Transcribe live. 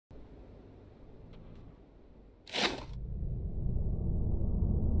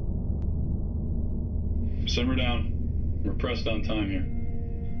Simmer down. We're pressed on time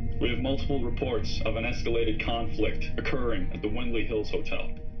here. We have multiple reports of an escalated conflict occurring at the Windley Hills Hotel.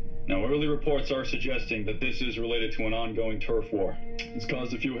 Now, early reports are suggesting that this is related to an ongoing turf war. It's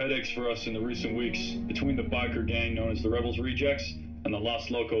caused a few headaches for us in the recent weeks between the biker gang known as the Rebels Rejects and the Los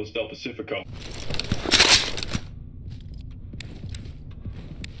Locos del Pacifico.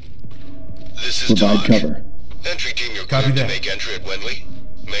 This is Provide Dodge. cover. Entry team, you're cleared to make entry at Windley.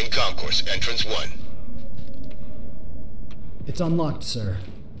 Main concourse, entrance 1. It's unlocked, sir.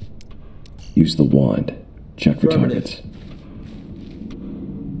 Use the wand. Check for Affirmative. targets.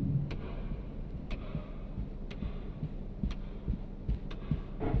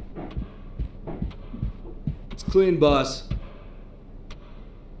 It's clean, boss.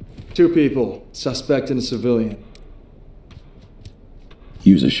 2 people, suspect and a civilian.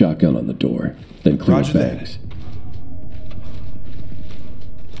 Use a shotgun on the door. Then clear Roger that. bags.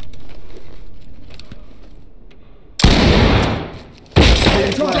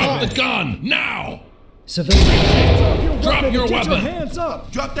 Drop the gun, now! Civilian. Drop your Get your weapon! hands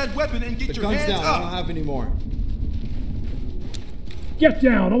up! Drop that weapon and get your Guns hands down. I up. don't have any more. Get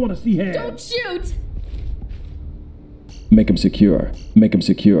down, I want to see hands. Don't shoot! Make him secure. Make him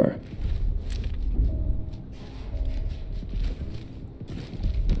secure.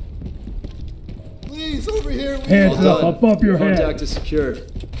 Please, over here. Hands up, above your Contact head. is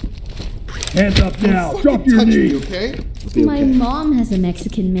secured. Hands up now, drop your knee. Okay? Be My okay. mom has a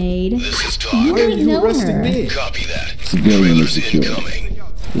Mexican maid. This is You Dodge. Why are don't you know arresting her. me? Copy that. Civilian is Trailers secured. incoming.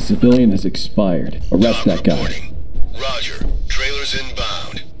 The civilian has expired. Arrest Dodge that guy. reporting. Roger. Trailers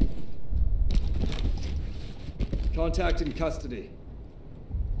inbound. Contact in custody.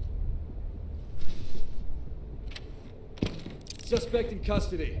 Suspect in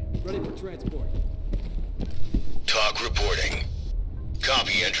custody. Ready for transport. Talk reporting.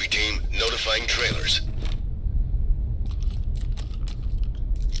 Copy, entry team. Notifying trailers.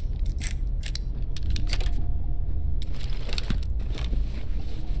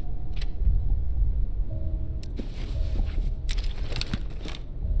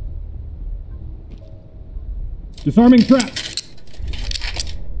 Disarming trap.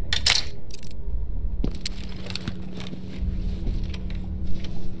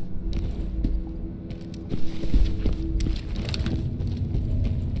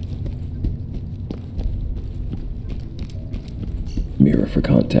 Mirror for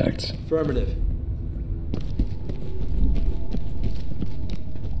contacts. Affirmative.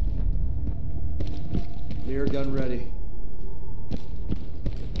 Mirror gun ready.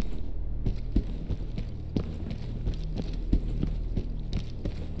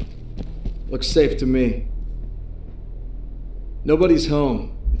 Looks safe to me. Nobody's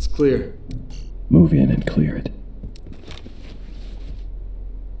home. It's clear. Move in and clear it.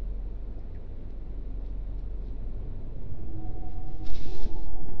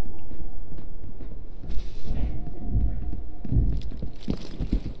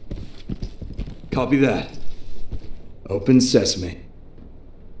 Copy that. Open sesame.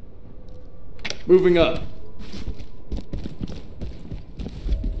 Moving up.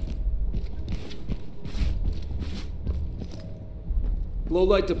 Low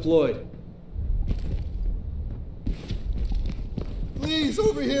light deployed. Please,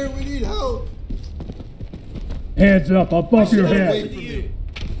 over here, we need help. Hands up, above your Away head. from me.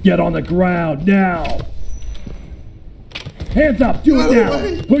 Get on the ground, now. Hands up, do it Get now.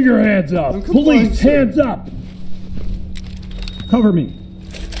 away. Put your hands up. I'm complying, Police, sir. hands up. Cover me.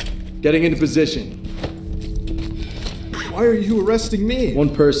 Getting into position. Why are you arresting me?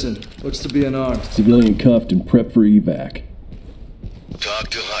 One person. Looks to be unarmed. Civilian cuffed and prepped for evac. Talk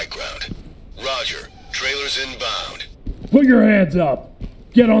to high ground. Roger. Trailers inbound. Put your hands up.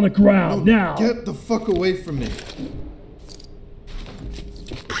 Get on the ground, now. Get the fuck away from me.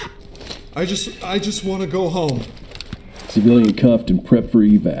 I just want to go home. Civilian cuffed and prepped for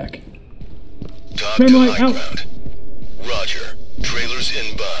evac. Talk Turn to right high out. ground. Roger. Trailers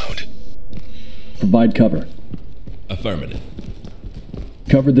inbound. Provide cover. Affirmative.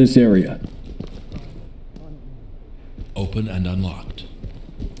 Cover this area. Open and unlocked.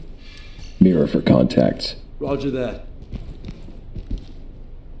 Mirror for contacts. Roger that.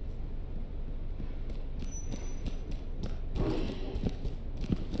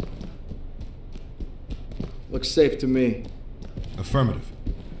 Looks safe to me. Affirmative.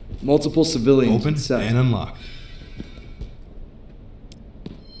 Multiple civilians. Open inside. and unlocked.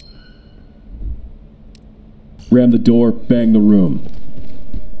 Ram the door, bang the room.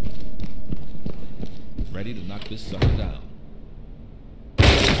 Ready to knock this sucker down.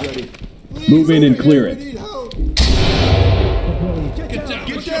 Ready. Please, Move in over and clear here, it. we need help. Get down!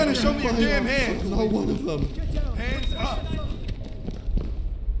 Get down! down and show me your damn hands. Not one of them. Hands up.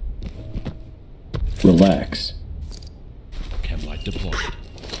 Relax. Chem light deployed.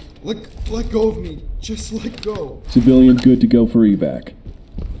 Let go of me. Just let go. Civilian good to go for evac.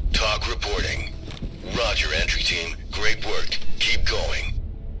 Talk reporting. Roger, entry team. Great work. Keep going.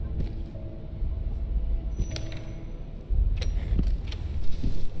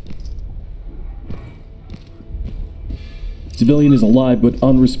 Civilian is alive but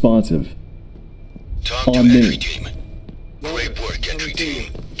unresponsive. Talk to On me. entry team. Great work, entry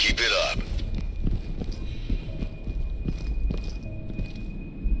team. Keep it up.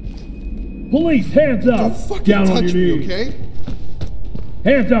 Police, hands up! Don't fucking Down on touch your me, knees. okay?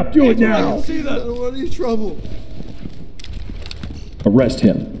 Hands up, do it I now! don't see that. I don't want any trouble. Arrest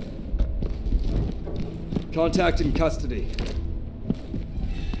him. Contact in custody.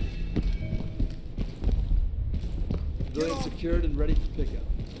 Civilian secured and ready for pickup.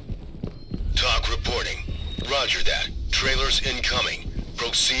 Talk reporting. Roger that. Trailers incoming.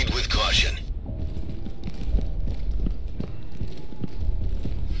 Proceed with caution.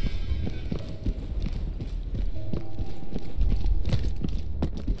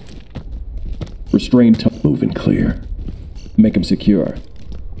 Restrain move and clear. Make him secure.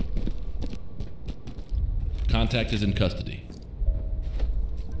 Contact is in custody.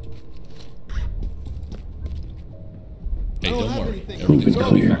 Hey, don't worry. Everything's Moving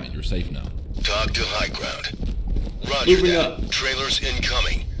gonna be clear. fine. You're safe now. Talk to high ground. Roger Moving that. up. Trailers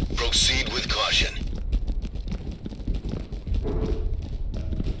incoming. Proceed with caution.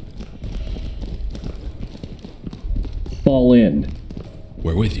 Fall in.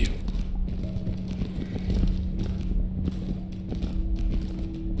 We're with you.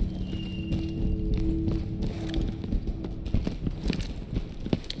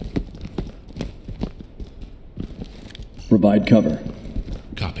 Provide cover.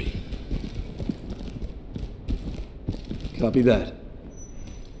 Copy. Copy that.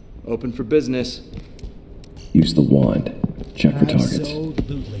 Open for business. Use the wand. Check for targets.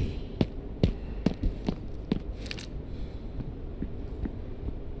 Absolutely.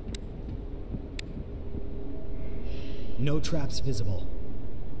 No traps visible.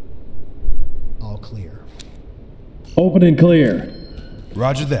 All clear. Open and clear.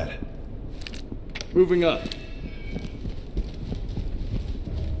 Roger that. Moving up.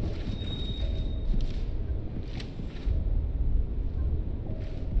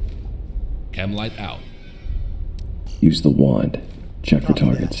 Chem light out. Use the wand. Check for Copy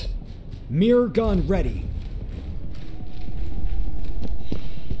targets. that. Mirror gun ready.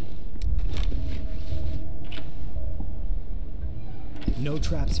 No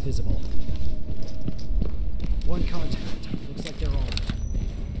traps visible. One contact. Looks like they're on.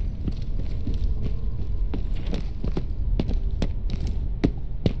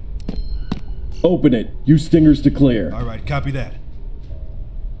 Open it. Use stingers to clear. All right, copy that.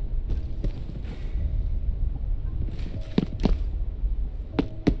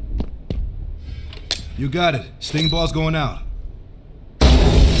 You got it. Sting ball's going out.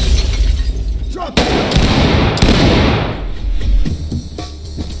 Drop it.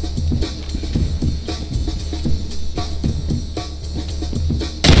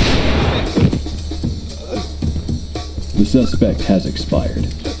 The suspect has expired.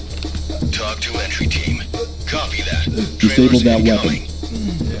 Talk to entry team. Copy that. Disable Trailers that incoming.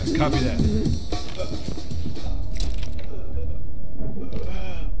 weapon. Yeah, copy that.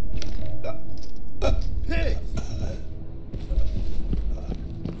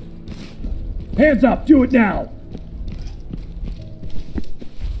 Hands up, do it now!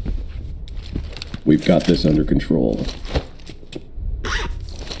 We've got this under control.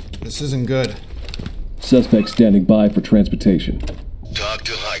 This isn't good. Suspect standing by for transportation. Talk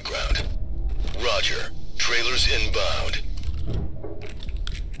to high ground. Roger. Trailers inbound.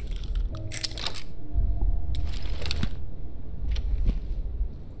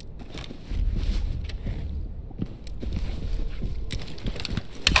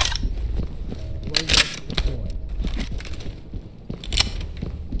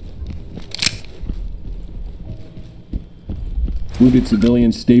 Wounded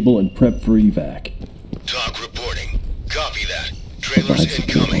civilian stable and prep for evac. Talk reporting. Copy that. Provide Trailers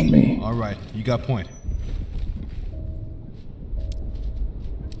support on incoming. me. All right, you got point.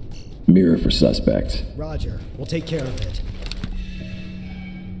 Mirror for suspect. Roger. We'll take care of it.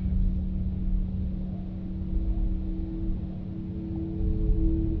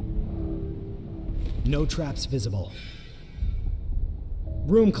 No traps visible.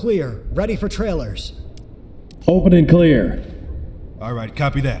 Room clear. Ready for trailers. Open and clear. All right,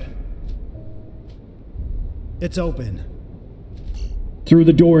 copy that. It's open. Through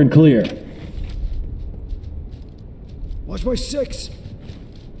the door and clear. Watch my 6.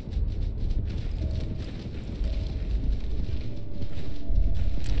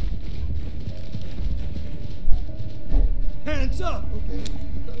 Hands up! Okay,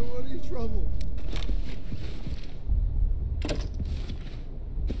 I don't want any trouble.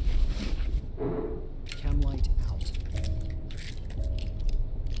 Chem light out.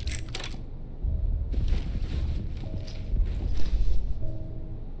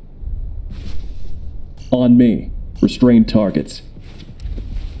 On me. Restrain targets.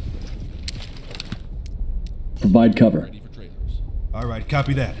 Provide cover. Ready for trailers. All right,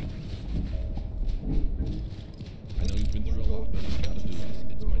 copy that. I know you've been through a lot, but I've got to do this.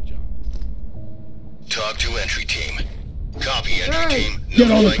 It's my job. Talk to entry team. Copy entry team. Get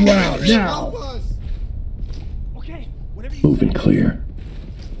on the Notifying ground trailers. now! Help us! Okay, whatever you Move and clear.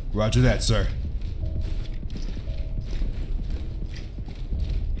 Roger that, sir.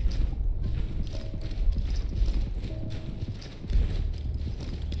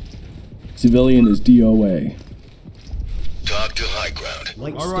 Civilian is DOA. Talk to high ground.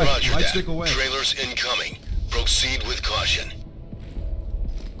 Light All stick. right, Roger light that. stick away. Trailers incoming. Proceed with caution.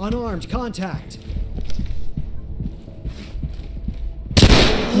 Unarmed. Contact.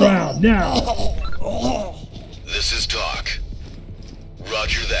 Ground now! This is talk.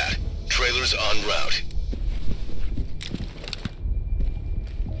 Roger that. Trailers en route.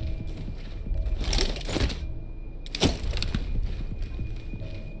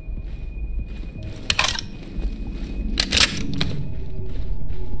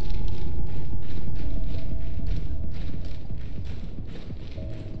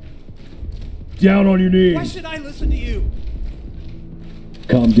 Down on your Why knees! should I listen to you?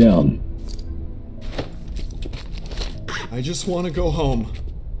 Calm down. I just want to go home.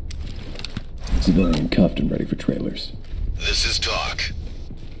 Civilian cuffed and ready for trailers. This is talk.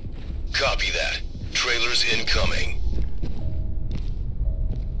 Copy that. Trailers incoming.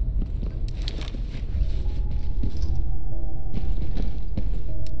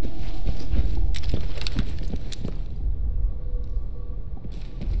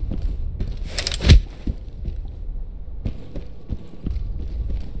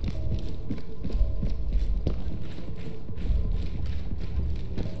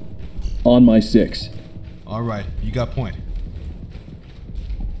 On my 6. All right, you got point.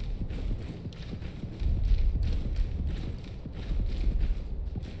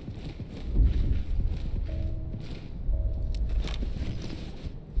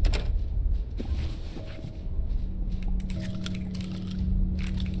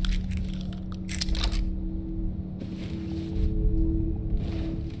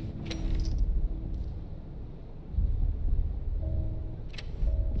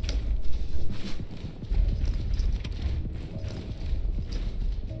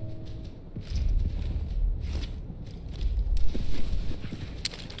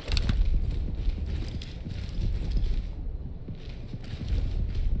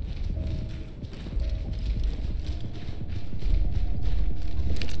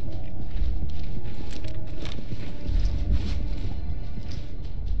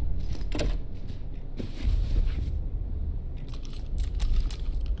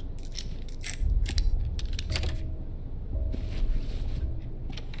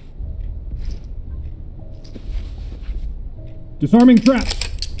 Disarming trap!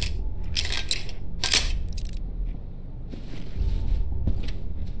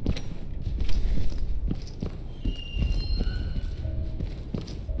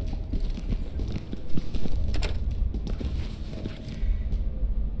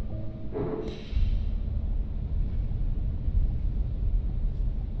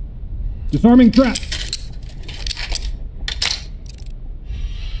 Disarming trap!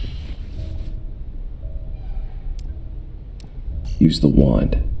 Use the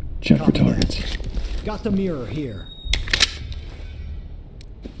wand. Check for Copy that. targets. Got the mirror here.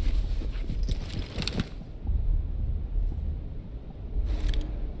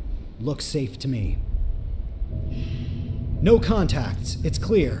 Looks safe to me. No contacts. It's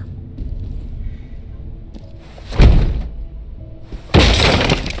clear.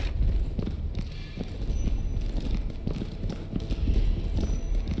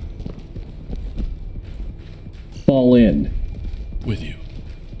 Fall in. With you.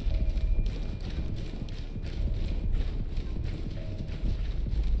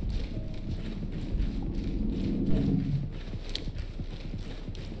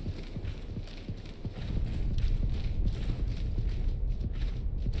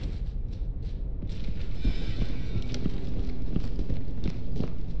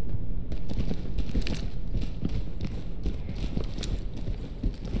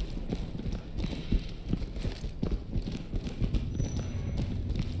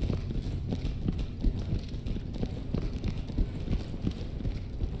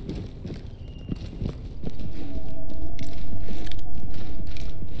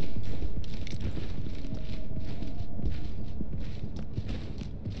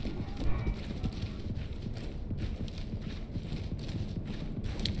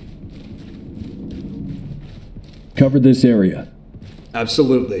 Cover this area.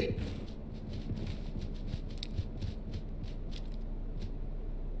 Absolutely.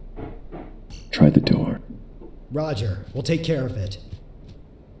 Try the door. Roger. We'll take care of it.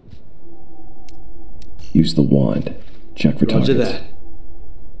 Use the wand. Check for targets. Roger that.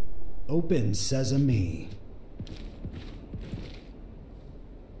 Open sesame.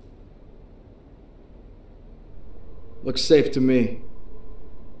 Looks safe to me.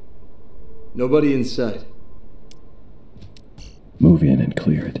 Nobody in sight. Move in and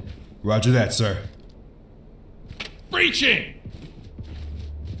clear it. Roger that, sir. Breaching!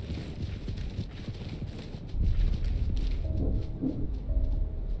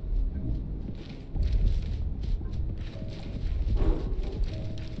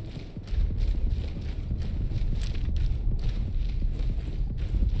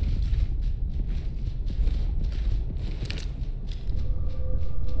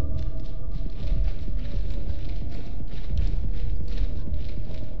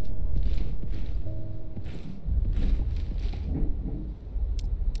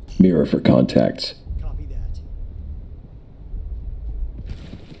 Mirror for contacts. Copy that.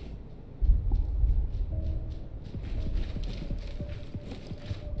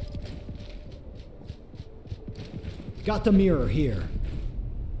 Got the mirror here.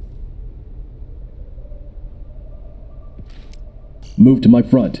 Move to my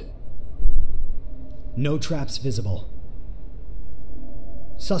front. No traps visible.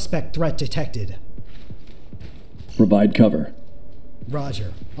 Suspect threat detected. Provide cover.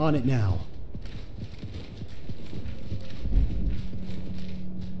 Roger. On it now.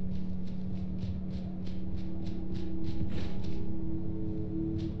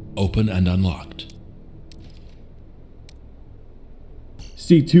 Open and unlocked.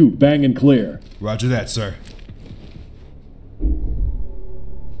 C2, bang and clear. Roger that, sir.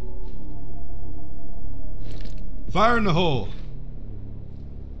 Fire in the hole.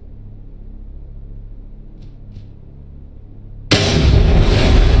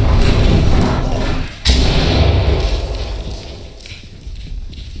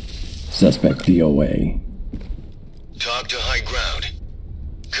 Suspect DOA. Talk to high ground.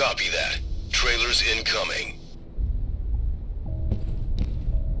 Copy that. Trailers incoming.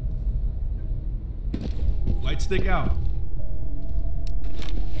 Light stick out.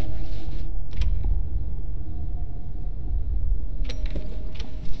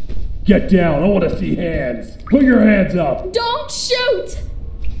 Get down. I want to see hands. Put your hands up. Don't shoot!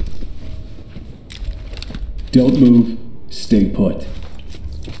 Don't move. Stay put.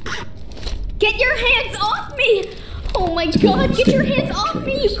 Get your hands off me! Oh my god, get your hands off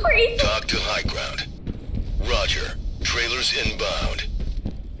me, you creep! Talk to high ground. Roger. Trailers inbound.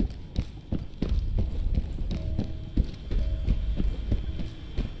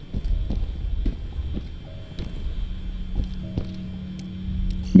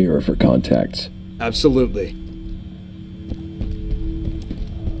 Mirror for contacts. Absolutely.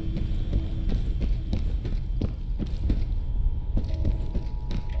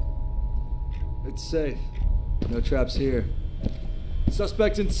 It's safe. No traps here.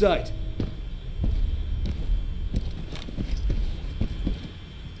 Suspect in sight.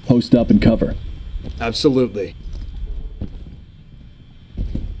 Post up and cover. Absolutely.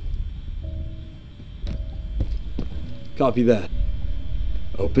 Copy that.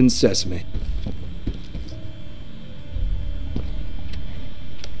 Open sesame.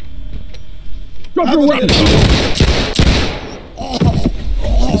 Drop your weapon.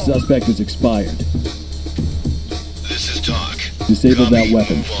 The suspect is expired. This is talk. Disable Copy. that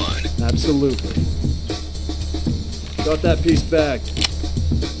weapon. Move on. Absolutely. Got that piece back.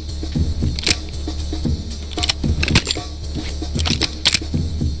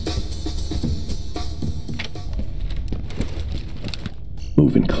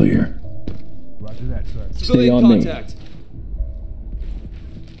 Move and clear. Roger that, sir. Civilian on me. contact.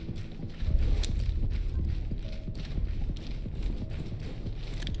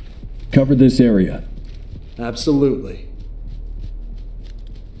 Cover this area. Absolutely.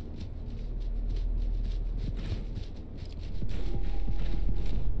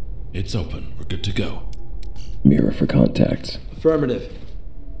 It's open. We're good to go. Mirror for contacts. Affirmative.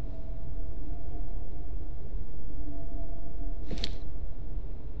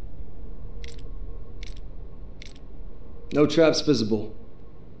 No traps visible.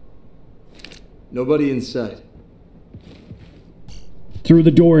 Nobody in sight. Through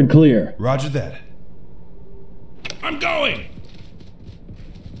the door and clear. Roger that. I'm going!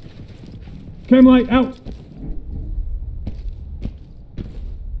 Cam light out.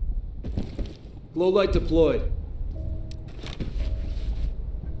 Glow light deployed.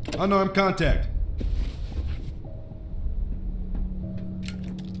 Unarmed contact.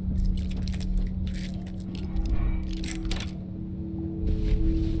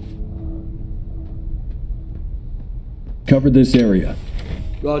 Cover this area.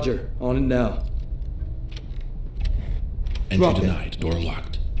 Roger, on it now. Entry Drop it. denied. Door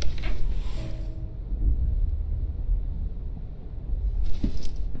locked.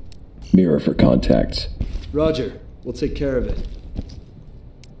 Mirror for contacts. Roger, we'll take care of it.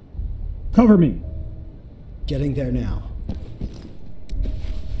 Cover me. Getting there now.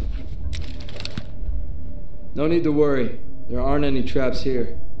 No need to worry. There aren't any traps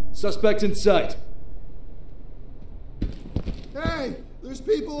here. Suspect in sight. Hey! There's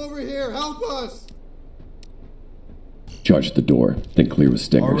people over here! Help us! Charge the door, then clear with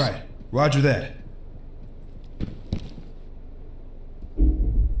stingers. All right. Roger that.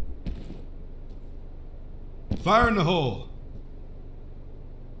 Fire in the hole.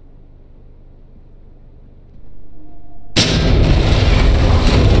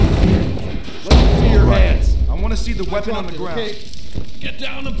 Let me see your hands. I want to see the weapon on the ground. Okay. Get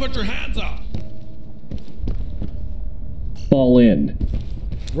down and put your hands up. Fall in.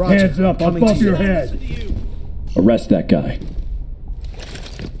 Roger, Hands up coming above to your you. head. Arrest that guy.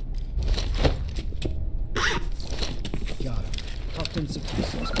 Got him. Cuffed and secured.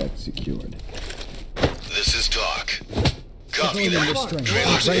 Suspect secured. This is Doc. Copy Civilian that. restraint.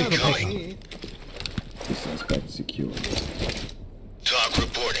 Trailers Ready for incoming. The suspect secured. Doc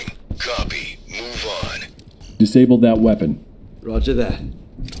reporting. Copy. Move on. Disable that weapon. Roger that.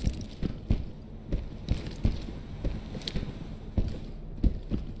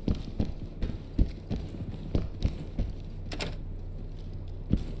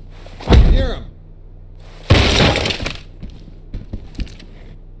 Hear him!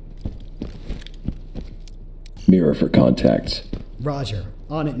 Mirror for contacts. Roger,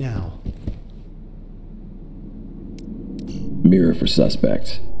 on it now. Mirror for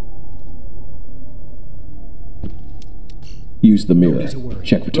suspects. Use the No mirror. need to worry.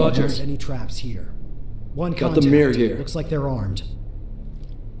 Check for Roger. targets. Aren't any traps here. One Got the contact. mirror here. Looks like they're armed.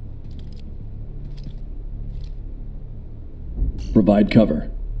 Provide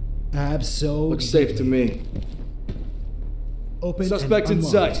cover. Absolutely. Looks safe to me. Open Suspect and in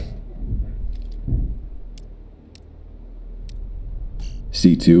unlocked. sight.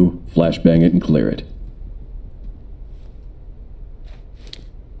 C2, flashbang it and clear it.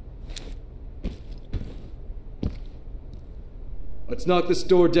 Let's knock this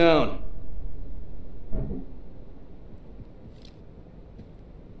door down.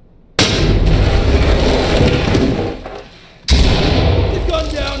 Get the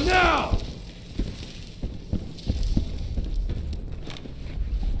gun down now!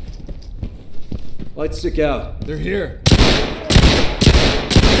 Lights stick out. They're here.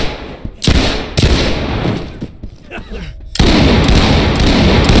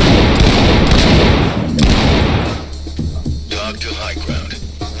 Doc to high ground.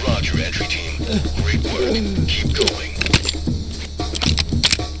 Roger, entry team. Great work. Keep going.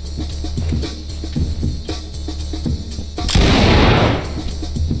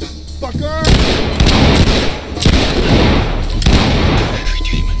 Fucker! Entry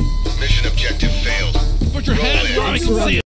team. Mission objective failed. Put your Roll hands in. where I can see it.